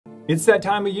It's that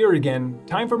time of year again,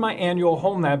 time for my annual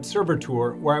HomeLab server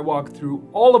tour where I walk through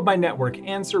all of my network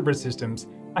and server systems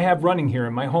I have running here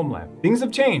in my HomeLab. Things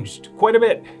have changed quite a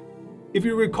bit. If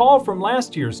you recall from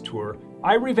last year's tour,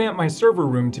 I revamped my server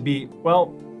room to be, well,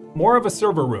 more of a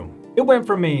server room. It went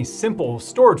from a simple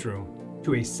storage room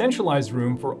to a centralized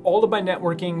room for all of my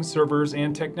networking, servers,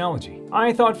 and technology.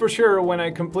 I thought for sure when I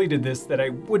completed this that I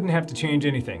wouldn't have to change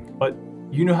anything, but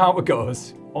you know how it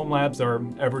goes. HomeLabs are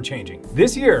ever changing.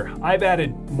 This year, I've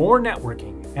added more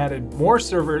networking, added more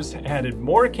servers, added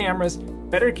more cameras,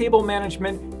 better cable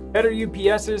management, better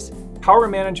UPSs, power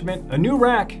management, a new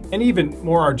rack, and even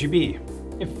more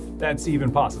RGB, if that's even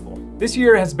possible. This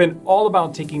year has been all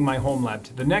about taking my HomeLab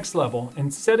to the next level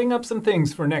and setting up some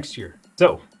things for next year.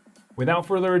 So, without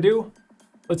further ado,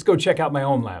 let's go check out my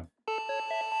HomeLab.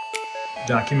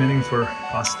 Documenting for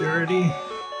posterity.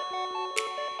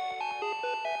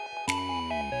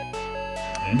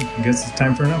 And I guess it's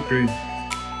time for an upgrade.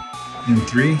 In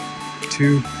 3,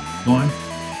 2, 1,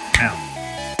 out.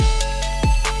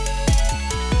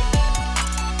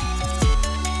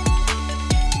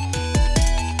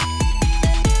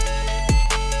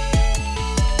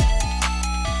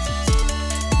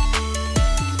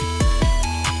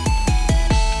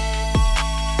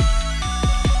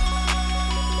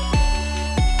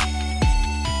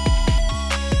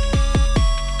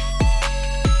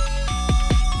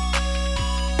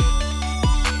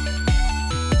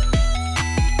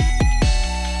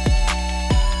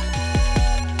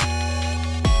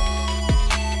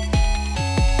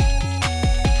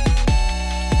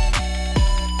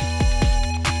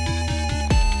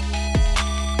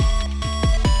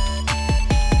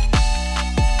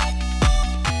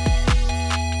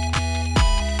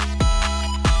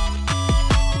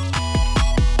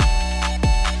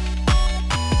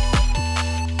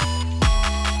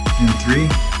 In 3,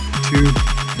 2,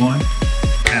 1,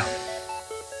 out.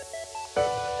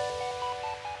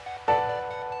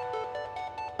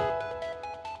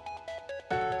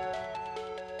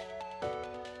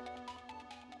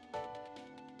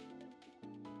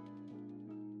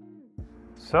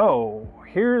 So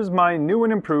here's my new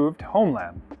and improved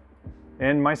HomeLab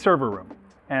in my server room.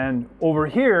 And over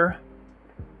here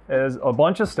is a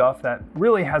bunch of stuff that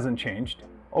really hasn't changed.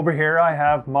 Over here I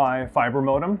have my fiber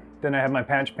modem, then I have my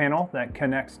patch panel that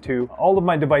connects to all of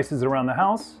my devices around the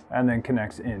house and then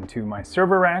connects into my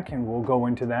server rack, and we'll go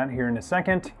into that here in a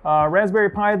second. Raspberry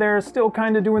Pi there is still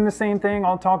kind of doing the same thing.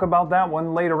 I'll talk about that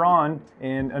one later on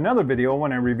in another video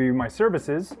when I review my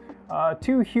services.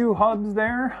 2 Hue hubs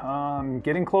there,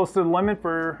 getting close to the limit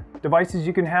for devices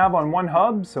you can have on one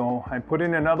hub, so I put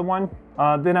in another one.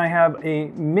 Then I have a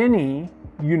mini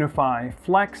Unify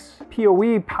Flex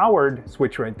PoE powered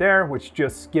switch right there, which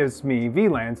just gives me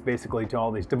VLANs basically to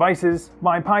all these devices.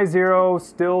 My Pi Zero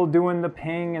still doing the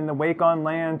ping and the wake on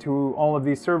LAN to all of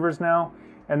these servers now.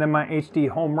 And then my HD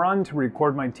home run to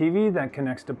record my TV that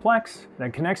connects to Plex,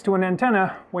 that connects to an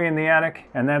antenna way in the attic,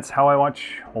 and that's how I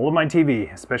watch all of my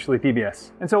TV, especially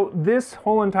PBS. And so this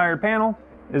whole entire panel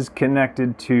is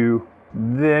connected to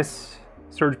this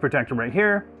surge protector right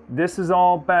here. This is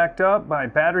all backed up by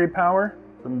battery power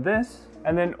from this.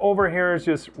 And then over here is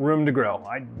just room to grow.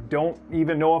 I don't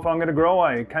even know if I'm gonna grow.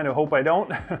 I kind of hope I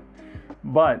don't.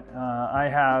 But I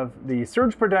have the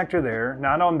surge protector there,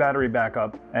 not on battery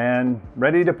backup, and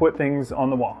ready to put things on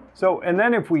the wall. So, and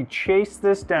then if we chase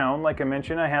this down, like I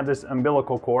mentioned, I have this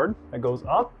umbilical cord that goes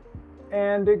up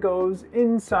and it goes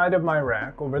inside of my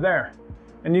rack over there.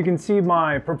 And you can see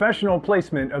my professional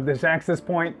placement of this access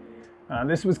point.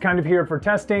 This was kind of here for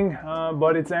testing,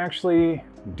 but it's actually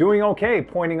doing okay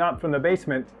pointing up from the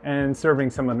basement and serving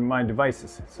some of my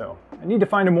devices. So I need to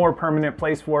find a more permanent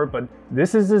place for it, but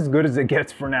this is as good as it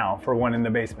gets for now for one in the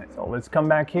basement. So let's come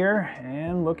back here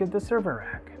and look at the server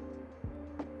rack.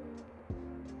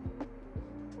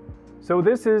 So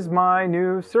this is my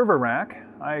new server rack.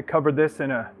 I covered this in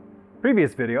a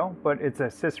previous video, but it's a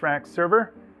SysRack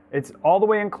server. It's all the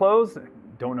way enclosed.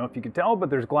 Don't know if you can tell, but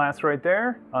there's glass right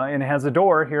there, and it has a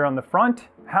door here on the front.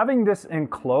 Having this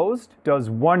enclosed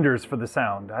does wonders for the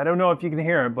sound. I don't know if you can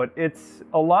hear it, but it's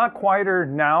a lot quieter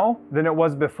now than it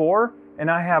was before, and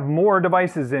I have more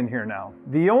devices in here now.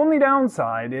 The only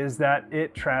downside is that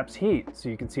it traps heat. So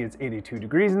you can see it's 82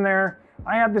 degrees in there.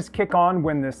 I have this kick on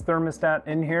when this thermostat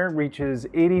in here reaches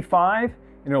 85.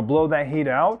 And it'll blow that heat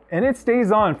out, and it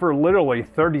stays on for literally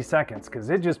 30 seconds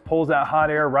because it just pulls that hot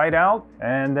air right out,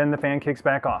 and then the fan kicks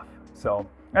back off. So,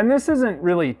 and this isn't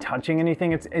really touching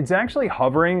anything. It's actually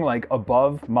hovering like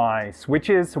above my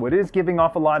switches, so it is giving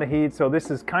off a lot of heat. So this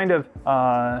is kind of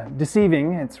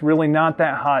deceiving. It's really not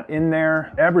that hot in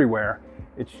there everywhere.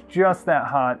 It's just that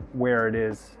hot where it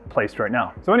is placed right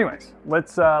now. So anyways,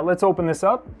 let's open this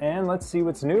up and let's see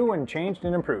what's new and changed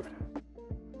and improved.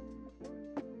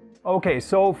 Okay,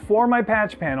 so for my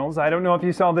patch panels, I don't know if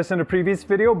you saw this in a previous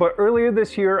video, but earlier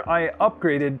this year I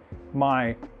upgraded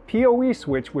my PoE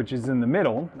switch, which is in the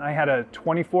middle. I had a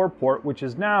 24 port, which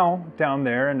is now down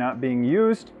there and not being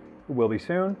used. It will be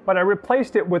soon. But I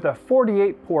replaced it with a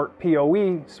 48 port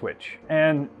PoE switch.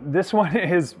 And this one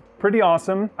is pretty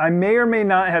awesome. I may or may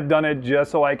not have done it just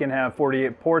so I can have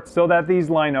 48 ports so that these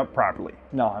line up properly.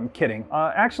 No, I'm kidding.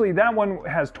 Actually, that one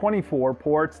has 24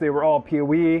 ports. They were all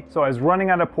PoE. So I was running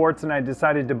out of ports and I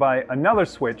decided to buy another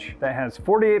switch that has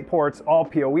 48 ports, all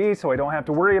PoE, so I don't have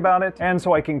to worry about it, and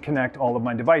so I can connect all of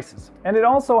my devices. And it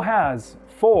also has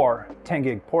 4 10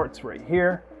 gig ports right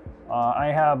here. I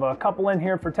have a couple in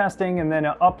here for testing and then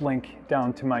an uplink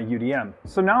down to my UDM.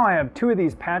 So now I have 2 of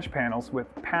these patch panels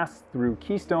with pass-through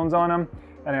keystones on them,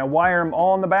 and I wire them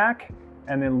all in the back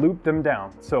and then loop them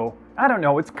down. So I don't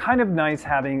know, it's kind of nice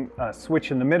having a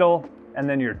switch in the middle and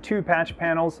then your 2 patch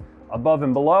panels above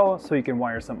and below so you can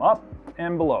wire some up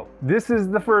and below. This is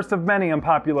the first of many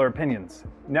unpopular opinions,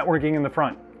 networking in the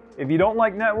front. If you don't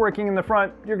like networking in the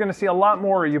front, you're gonna see a lot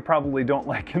more you probably don't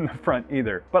like in the front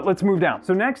either. But let's move down.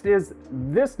 So next is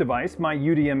this device, my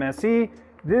UDM SE.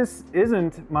 This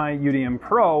isn't my UDM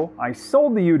Pro. I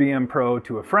sold the UDM Pro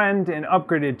to a friend and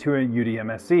upgraded to a UDM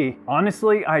SE.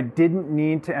 Honestly, I didn't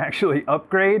need to actually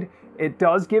upgrade. It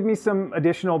does give me some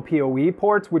additional PoE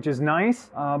ports, which is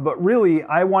nice, but really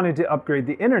I wanted to upgrade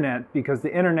the internet because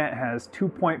the internet has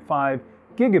 2.5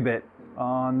 gigabit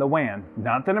on the WAN.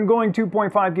 Not that I'm going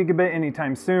 2.5 gigabit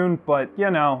anytime soon, but you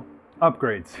know,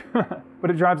 upgrades. But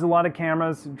it drives a lot of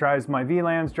cameras, drives my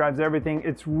VLANs, drives everything.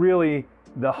 It's really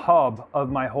the hub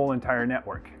of my whole entire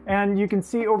network. And you can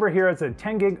see over here it's a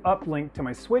 10 gig uplink to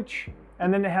my switch,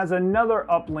 and then it has another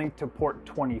uplink to port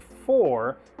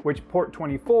 24, which port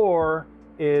 24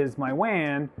 is my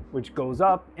WAN, which goes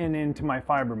up and into my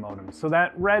fiber modem. So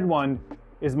that red one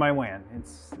is my WAN.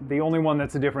 It's the only one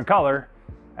that's a different color.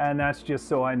 And that's just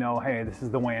so I know, hey, this is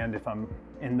the WAN if I'm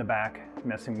in the back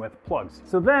messing with plugs.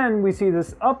 So then we see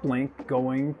this uplink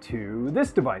going to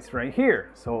this device right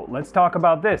here. So let's talk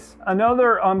about this.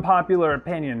 Another unpopular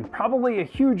opinion, probably a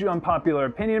huge unpopular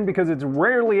opinion because it's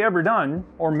rarely ever done,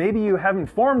 or maybe you haven't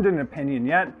formed an opinion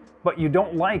yet, but you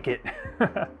don't like it,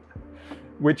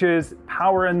 which is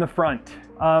power in the front.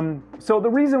 So the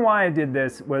reason why I did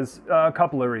this was a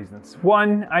couple of reasons.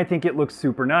 One, I think it looks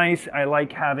super nice. I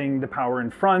like having the power in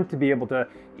front to be able to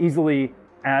easily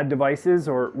add devices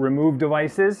or remove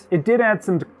devices. It did add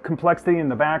some complexity in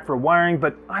the back for wiring,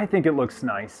 but I think it looks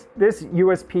nice. This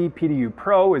USP PDU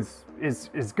Pro is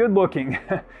good looking.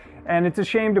 And it's a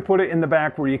shame to put it in the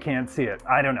back where you can't see it.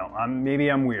 I don't know,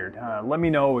 maybe I'm weird. Let me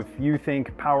know if you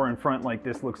think power in front like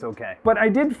this looks okay. But I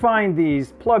did find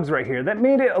these plugs right here that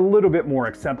made it a little bit more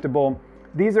acceptable.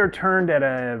 These are turned at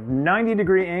a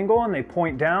 90-degree angle and they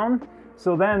point down.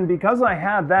 So then, because I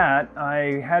had that,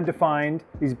 I had to find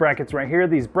these brackets right here,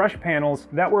 these brush panels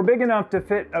that were big enough to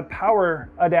fit a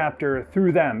power adapter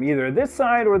through them, either this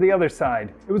side or the other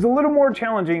side. It was a little more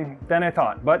challenging than I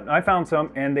thought, but I found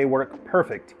some and they work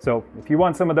perfect. So if you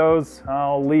want some of those,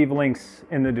 I'll leave links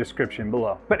in the description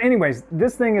below. But anyways,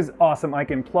 this thing is awesome. I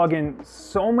can plug in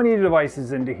so many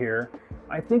devices into here.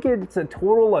 I think it's a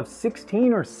total of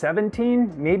 16 or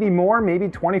 17, maybe more, maybe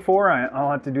 24. I'll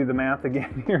have to do the math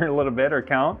again here in a little bit or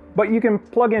count. But you can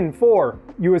plug in 4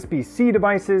 USB-C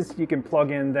devices. You can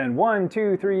plug in then 1,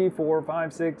 2, 3, 4,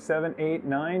 5, 6, 7, 8,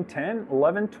 9, 10,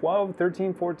 11, 12,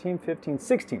 13, 14, 15,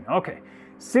 16. Okay,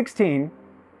 16.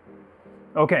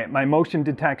 Okay, my motion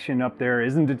detection up there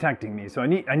isn't detecting me, so I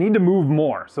need to move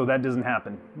more so that doesn't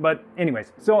happen. But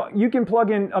anyways, so you can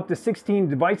plug in up to 16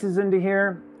 devices into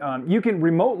here. You can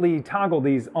remotely toggle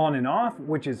these on and off,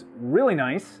 which is really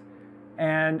nice.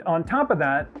 And on top of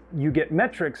that, you get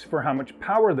metrics for how much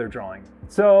power they're drawing.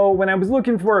 So when I was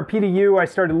looking for a PDU, I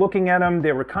started looking at them.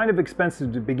 They were kind of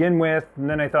expensive to begin with. And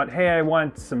then I thought, hey, I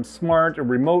want some smart or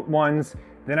remote ones.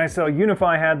 Then I saw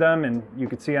Unify had them, and you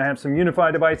could see I have some Unify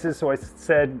devices, so I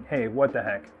said, hey, what the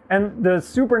heck. And the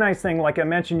super nice thing, like I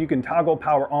mentioned, you can toggle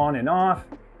power on and off,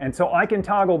 and so I can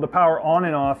toggle the power on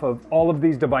and off of all of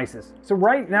these devices. So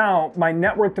right now, my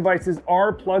network devices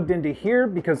are plugged into here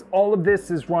because all of this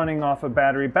is running off a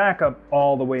battery backup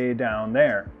all the way down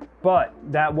there. But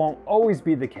that won't always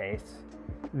be the case.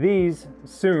 These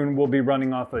soon will be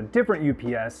running off a different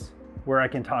UPS where I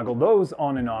can toggle those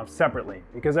on and off separately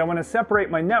because I want to separate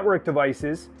my network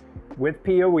devices with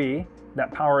PoE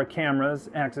that power cameras,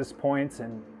 access points,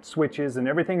 and switches and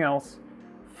everything else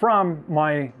from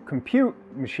my compute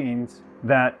machines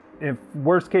that if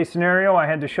worst case scenario, I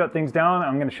had to shut things down,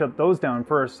 I'm gonna shut those down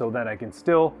first so that I can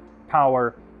still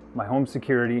power my home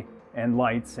security and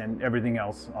lights and everything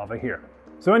else off of here.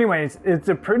 So anyways, it's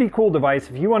a pretty cool device.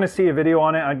 If you wanna see a video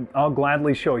on it, I'll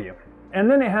gladly show you. And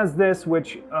then it has this,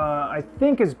 which I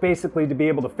think is basically to be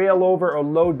able to fail over or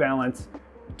load balance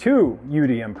two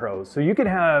UDM pros. So you could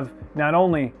have not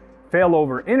only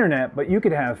failover internet, but you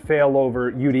could have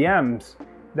failover UDMs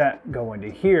that go into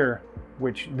here,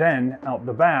 which then out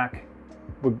the back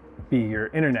would be your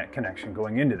internet connection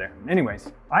going into there.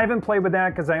 Anyways, I haven't played with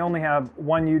that because I only have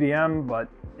one UDM, but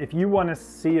if you want to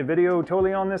see a video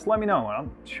totally on this, let me know.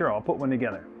 I'm sure I'll put one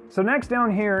together. So next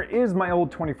down here is my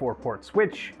old 24 port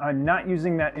switch. I'm not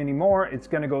using that anymore. It's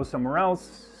going to go somewhere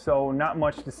else, so not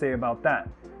much to say about that.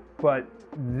 But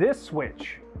this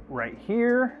switch right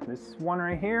here, this one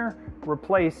right here,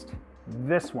 replaced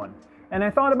this one. And I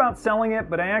thought about selling it,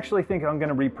 but I actually think I'm going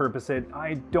to repurpose it.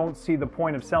 I don't see the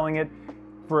point of selling it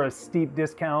for a steep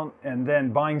discount and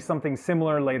then buying something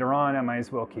similar later on. I might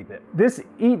as well keep it. This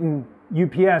Eaton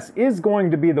UPS is going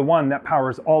to be the one that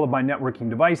powers all of my networking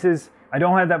devices. I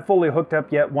don't have that fully hooked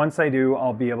up yet. Once I do,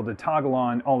 I'll be able to toggle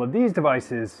on all of these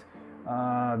devices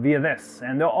via this,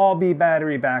 and they'll all be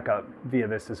battery backup via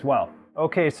this as well.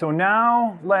 Okay, so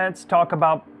now let's talk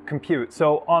about compute.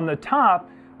 So on the top,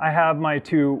 I have my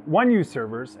two 1U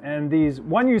servers, and these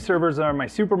 1U servers are my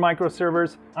super micro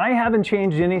servers. I haven't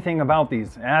changed anything about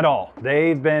these at all.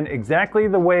 They've been exactly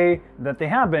the way that they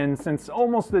have been since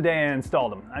almost the day I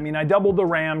installed them. I mean, I doubled the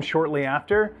RAM shortly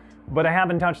after, but I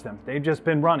haven't touched them. They've just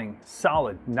been running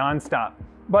solid, nonstop.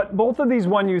 But both of these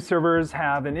 1U servers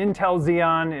have an Intel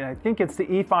Xeon. I think it's the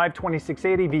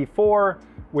E5-2680 V4,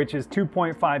 which is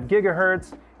 2.5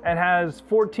 gigahertz. It has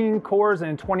 14 cores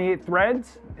and 28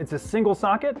 threads. It's a single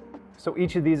socket, so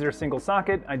each of these are single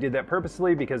socket. I did that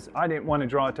purposely because I didn't want to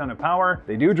draw a ton of power.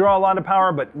 They do draw a lot of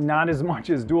power, but not as much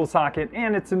as dual socket,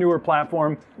 and it's a newer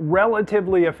platform.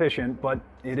 Relatively efficient, but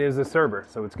it is a server,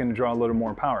 so it's going to draw a little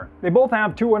more power. They both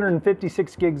have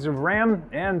 256 gigs of RAM,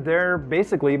 and they're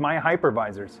basically my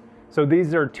hypervisors. So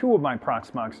these are two of my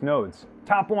Proxmox nodes.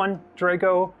 Top one,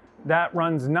 Draco, that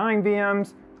runs 9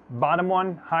 VMs. Bottom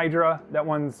one, Hydra, that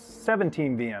one's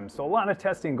 17 VMs. So a lot of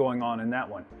testing going on in that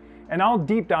one. And I'll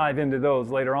deep dive into those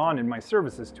later on in my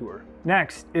services tour.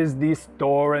 Next is the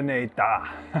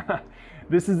Storinator.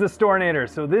 This is the Storinator.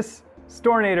 So this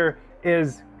Storinator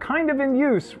is kind of in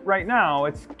use right now.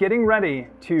 It's getting ready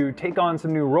to take on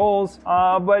some new roles,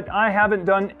 but I haven't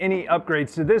done any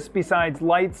upgrades to this besides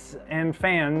lights and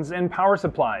fans and power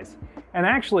supplies. And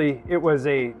actually, it was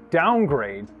a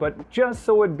downgrade, but just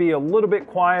so it'd be a little bit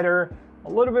quieter, a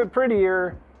little bit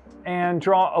prettier, and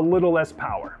draw a little less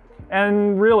power.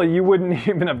 And really, you wouldn't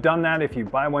even have done that if you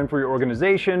buy one for your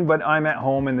organization, but I'm at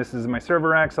home and this is my server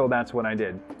rack, so that's what I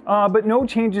did. But no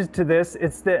changes to this.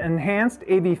 It's the enhanced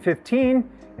AV15.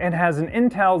 It has an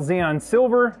Intel Xeon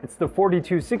Silver. It's the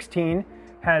 4216,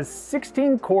 has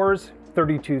 16 cores,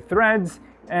 32 threads,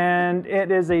 and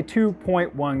it is a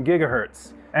 2.1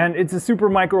 gigahertz. And it's a super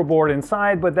micro board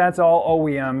inside, but that's all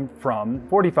OEM from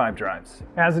 45 drives.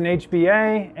 It has an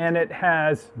HBA, and it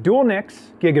has dual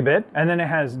NICs gigabit, and then it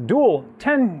has dual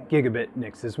 10 gigabit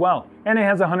NICs as well. And it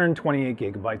has 128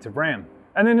 gigabytes of RAM.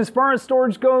 And then as far as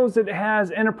storage goes, it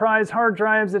has enterprise hard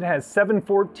drives. It has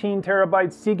 714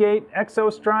 terabyte Seagate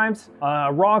Exos drives,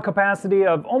 raw capacity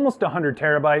of almost 100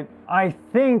 terabyte. I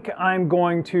think I'm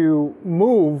going to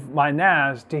move my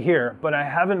NAS to here, but I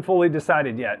haven't fully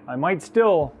decided yet. I might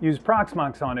still use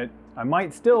Proxmox on it. I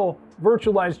might still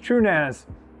virtualize TrueNAS,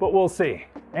 but we'll see.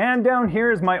 And down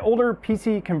here is my older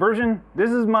PC conversion.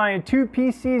 This is my 2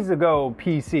 PCs ago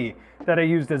PC that I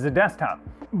used as a desktop.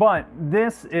 But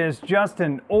this is just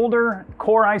an older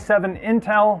Core i7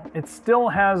 Intel. It still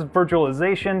has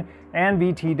virtualization and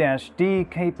VT-D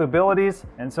capabilities,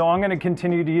 and so I'm going to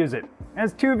continue to use it. It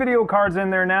has 2 video cards in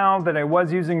there now that I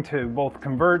was using to both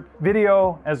convert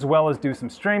video as well as do some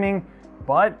streaming,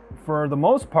 but for the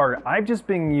most part, I've just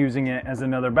been using it as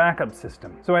another backup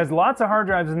system. So it has lots of hard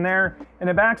drives in there, and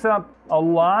it backs up a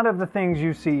lot of the things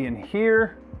you see in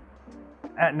here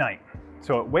at night.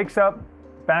 So it wakes up,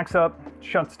 backs up,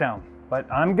 shuts down. But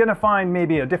I'm gonna find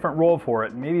maybe a different role for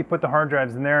it, maybe put the hard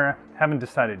drives in there, haven't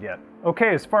decided yet.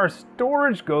 Okay, as far as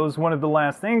storage goes, one of the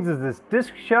last things is this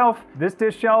disk shelf. This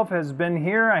disk shelf has been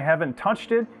here, I haven't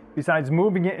touched it, besides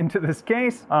moving it into this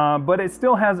case, but it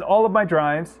still has all of my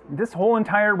drives. This whole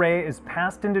entire array is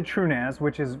passed into TrueNAS,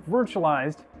 which is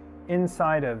virtualized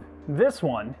inside of this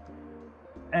one,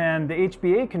 and the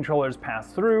HBA controllers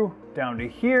pass through down to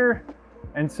here.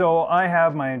 And so I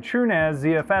have my TrueNAS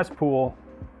ZFS pool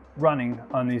running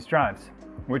on these drives,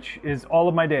 which is all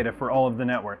of my data for all of the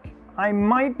network. I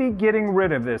might be getting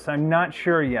rid of this. I'm not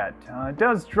sure yet. It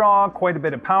does draw quite a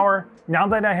bit of power. Now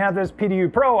that I have this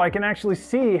PDU Pro, I can actually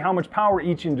see how much power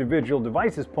each individual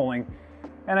device is pulling.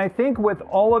 And I think with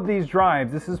all of these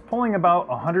drives, this is pulling about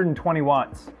 120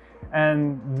 watts.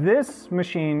 And this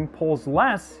machine pulls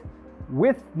less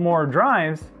with more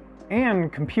drives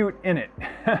and compute in it.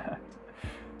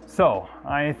 So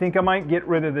I think I might get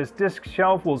rid of this disk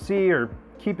shelf, we'll see, or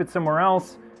keep it somewhere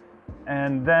else,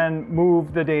 and then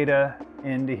move the data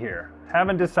into here.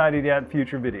 Haven't decided yet,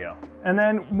 future video. And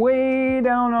then way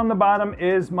down on the bottom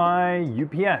is my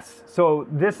UPS. So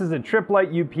this is a triplet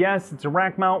UPS, it's a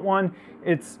rack mount one.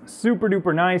 It's super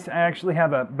duper nice. I actually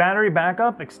have a battery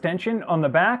backup extension on the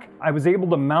back. I was able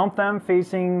to mount them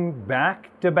facing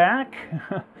back to back.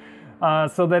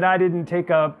 So that I didn't take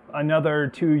up another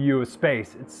 2 U of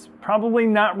space. It's probably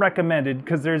not recommended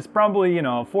because there's probably, you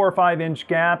know, a 4 or 5 inch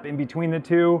gap in between the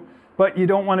two, but you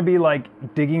don't want to be like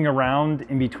digging around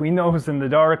in between those in the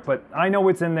dark. But I know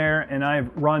it's in there and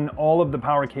I've run all of the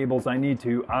power cables I need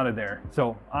to out of there.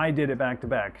 So I did it back to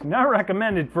back. Not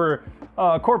recommended for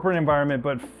a corporate environment,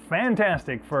 but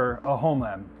fantastic for a home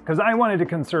lab because I wanted to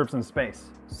conserve some space.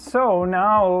 So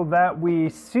now that we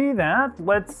see that,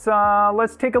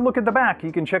 let's take a look at the back.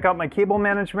 You can check out my cable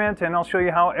management and I'll show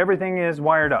you how everything is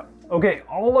wired up. Okay,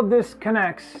 all of this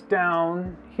connects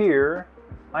down here.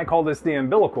 I call this the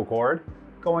umbilical cord,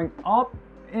 going up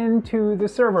into the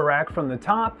server rack from the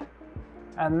top,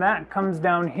 and that comes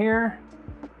down here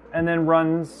and then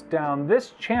runs down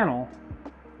this channel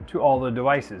to all the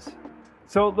devices.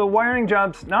 So the wiring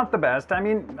job's not the best. I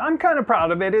mean, I'm kind of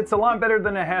proud of it. It's a lot better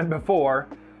than I had before.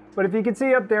 But if you can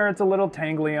see up there, it's a little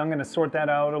tangly. I'm gonna sort that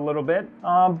out a little bit.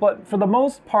 But for the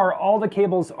most part, all the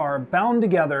cables are bound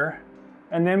together.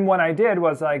 And then what I did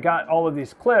was I got all of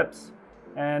these clips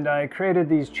and I created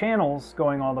these channels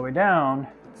going all the way down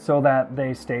so that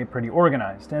they stay pretty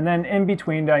organized. And then in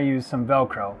between, I use some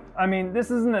Velcro. I mean,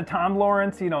 this isn't a Tom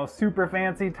Lawrence, you know, super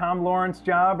fancy Tom Lawrence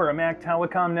job or a Mac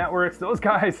Telecom Networks. Those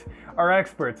guys are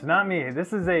experts, not me.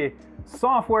 This is a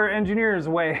software engineer's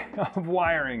way of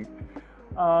wiring.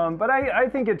 But I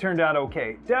think it turned out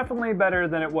okay. Definitely better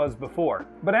than it was before.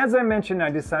 But as I mentioned, I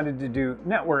decided to do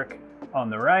network on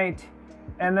the right,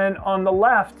 and then on the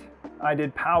left, I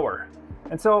did power.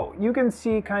 And so you can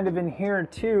see kind of in here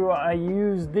too, I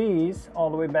use these all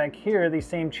the way back here, these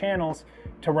same channels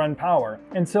to run power.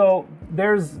 And so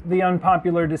there's the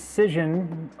unpopular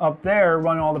decision up there,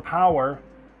 run all the power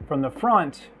from the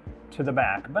front to the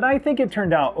back. But I think it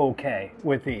turned out okay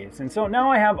with these. And so now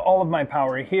I have all of my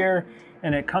power here,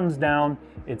 and it comes down,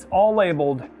 it's all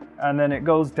labeled, and then it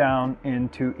goes down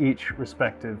into each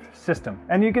respective system.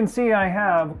 And you can see I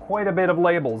have quite a bit of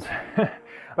labels.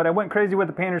 But I went crazy with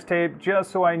the painter's tape just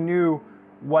so I knew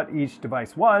what each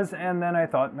device was, and then I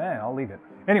thought, I'll leave it.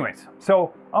 Anyways,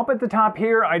 so up at the top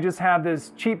here, I just have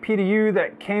this cheap PDU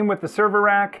that came with the server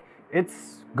rack.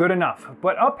 It's good enough.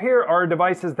 But up here are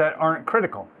devices that aren't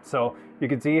critical. So you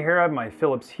can see here I have my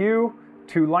Philips Hue,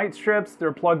 2 light strips,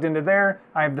 they're plugged into there.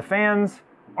 I have the fans.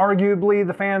 Arguably,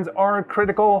 the fans are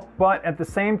critical, but at the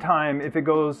same time, if it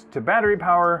goes to battery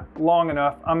power long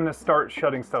enough, I'm gonna start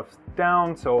shutting stuff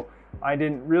down. So I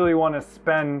didn't really want to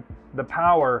spend the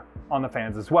power on the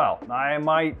fans as well. I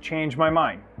might change my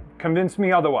mind. Convince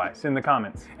me otherwise in the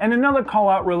comments. And another call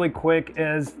out really quick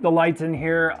is the lights in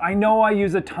here. I know I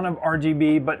use a ton of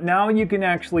RGB, but now you can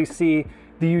actually see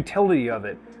the utility of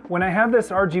it. When I have this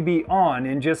RGB on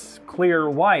in just clear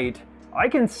white, I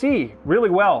can see really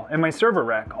well in my server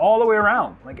rack all the way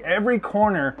around. Like every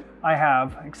corner I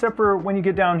have, except for when you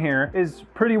get down here, is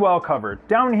pretty well covered.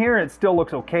 Down here it still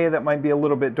looks okay. That might be a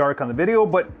little bit dark on the video,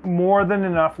 but more than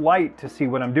enough light to see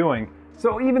what I'm doing.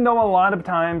 So even though a lot of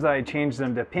times I change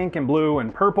them to pink and blue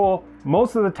and purple,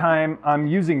 most of the time I'm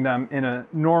using them in a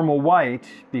normal white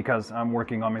because I'm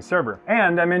working on my server.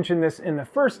 And I mentioned this in the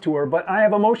first tour, but I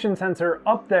have a motion sensor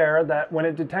up there that when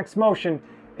it detects motion,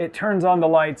 it turns on the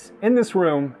lights in this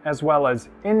room as well as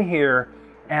in here,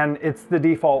 and it's the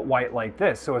default white like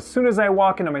this. So as soon as I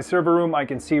walk into my server room, I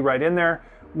can see right in there.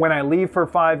 When I leave for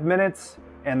 5 minutes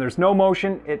and there's no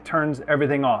motion, it turns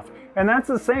everything off. And that's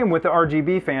the same with the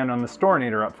RGB fan on the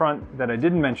Storinator up front that I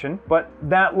didn't mention, but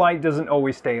that light doesn't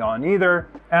always stay on either.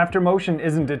 After motion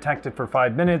isn't detected for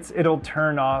 5 minutes, it'll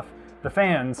turn off the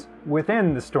fans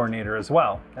within the Storinator as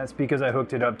well. That's because I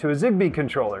hooked it up to a Zigbee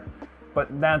controller.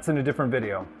 But that's in a different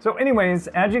video. So anyways,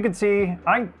 as you can see,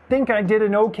 I think I did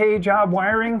an okay job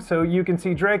wiring. So you can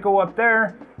see Draco up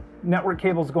there, network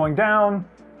cables going down,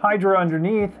 Hydra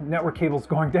underneath, network cables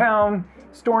going down,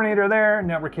 Storinator there,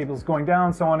 network cables going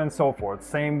down, so on and so forth.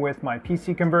 Same with my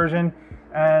PC conversion.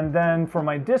 And then for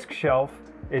my disk shelf,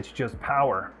 it's just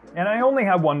power. And I only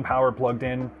have one power plugged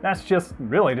in. That's just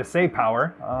really to save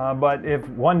power. But if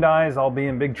one dies, I'll be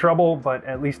in big trouble, but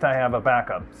at least I have a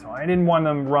backup. So I didn't want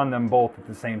to run them both at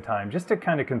the same time, just to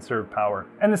kind of conserve power.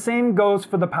 And the same goes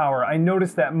for the power. I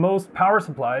noticed that most power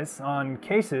supplies on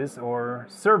cases or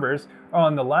servers are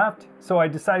on the left, so I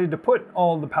decided to put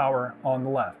all the power on the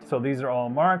left. So these are all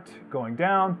marked, going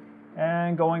down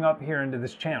and going up here into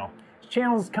this channel. This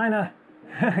channel's kind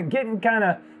of getting kind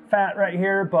of fat right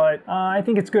here, but I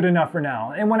think it's good enough for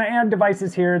now. And when I add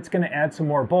devices here, it's going to add some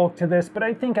more bulk to this, but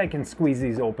I think I can squeeze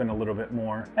these open a little bit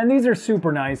more. And these are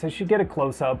super nice. I should get a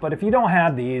close-up, but if you don't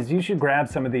have these, you should grab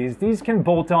some of these. These can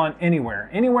bolt on anywhere.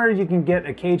 Anywhere you can get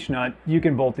a cage nut, you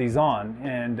can bolt these on,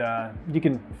 and you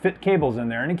can fit cables in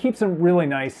there, and it keeps them really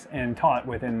nice and taut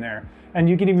within there. And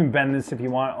you can even bend this if you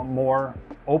want more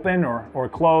open or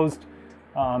closed,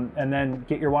 and then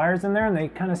get your wires in there, and they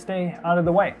kind of stay out of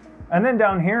the way. And then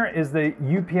down here is the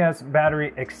UPS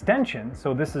battery extension.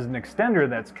 So this is an extender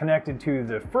that's connected to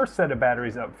the first set of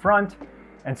batteries up front.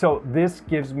 And so this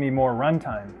gives me more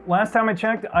runtime. Last time I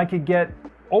checked, I could get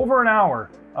over an hour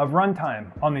of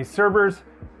runtime on these servers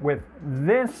with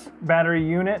this battery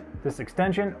unit, this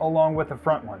extension, along with the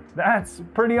front one. That's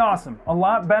pretty awesome. A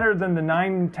lot better than the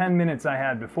 9-10 minutes I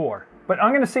had before. But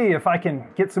I'm gonna see if I can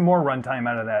get some more runtime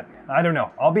out of that. I don't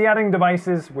know. I'll be adding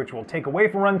devices which will take away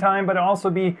from runtime, but I'll also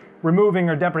be removing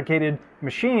or deprecated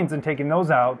machines and taking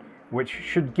those out, which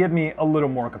should give me a little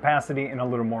more capacity and a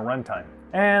little more runtime.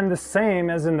 And the same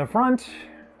as in the front,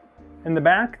 in the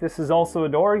back, this is also a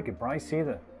door. You can probably see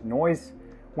the noise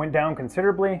went down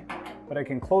considerably, but I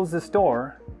can close this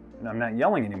door, and I'm not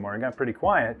yelling anymore. I got pretty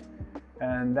quiet,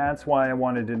 and that's why I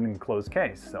wanted it in closed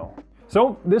case.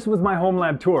 So this was my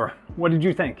HomeLab tour. What did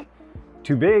you think?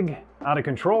 Too big? Out of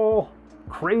control?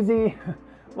 Crazy?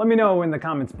 Let me know in the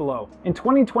comments below. In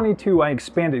 2022, I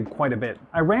expanded quite a bit.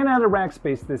 I ran out of rack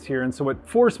space this year, and so it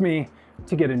forced me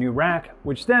to get a new rack,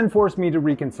 which then forced me to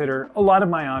reconsider a lot of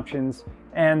my options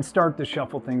and start to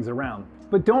shuffle things around.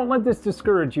 But don't let this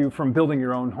discourage you from building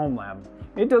your own HomeLab.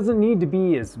 It doesn't need to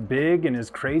be as big and as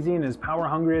crazy and as power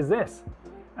hungry as this.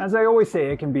 As I always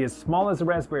say, it can be as small as a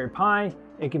Raspberry Pi,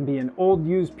 it can be an old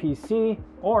used PC,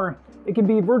 or it can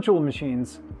be virtual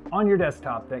machines on your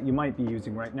desktop that you might be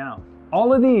using right now.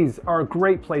 All of these are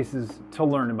great places to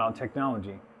learn about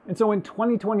technology. And so in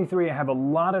 2023, I have a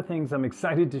lot of things I'm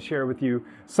excited to share with you,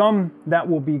 some that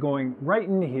will be going right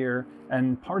into here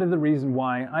and part of the reason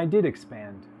why I did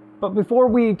expand. But before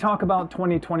we talk about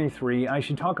 2023, I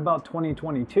should talk about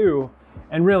 2022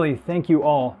 and really thank you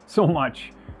all so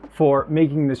much for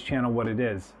making this channel what it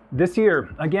is. This year,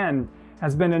 again,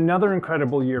 has been another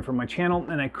incredible year for my channel,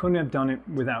 and I couldn't have done it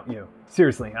without you.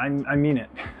 Seriously, I mean it.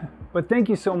 But thank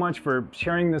you so much for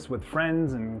sharing this with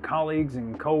friends and colleagues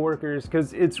and coworkers,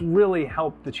 because it's really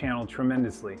helped the channel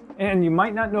tremendously. And you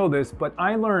might not know this, but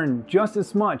I learn just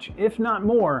as much, if not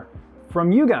more,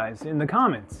 from you guys in the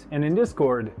comments and in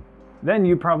Discord than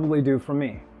you probably do from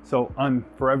me. So I'm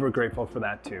forever grateful for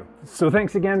that too. So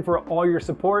thanks again for all your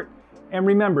support. And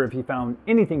remember, if you found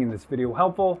anything in this video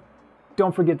helpful,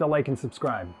 don't forget to like and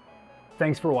subscribe.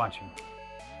 Thanks for watching.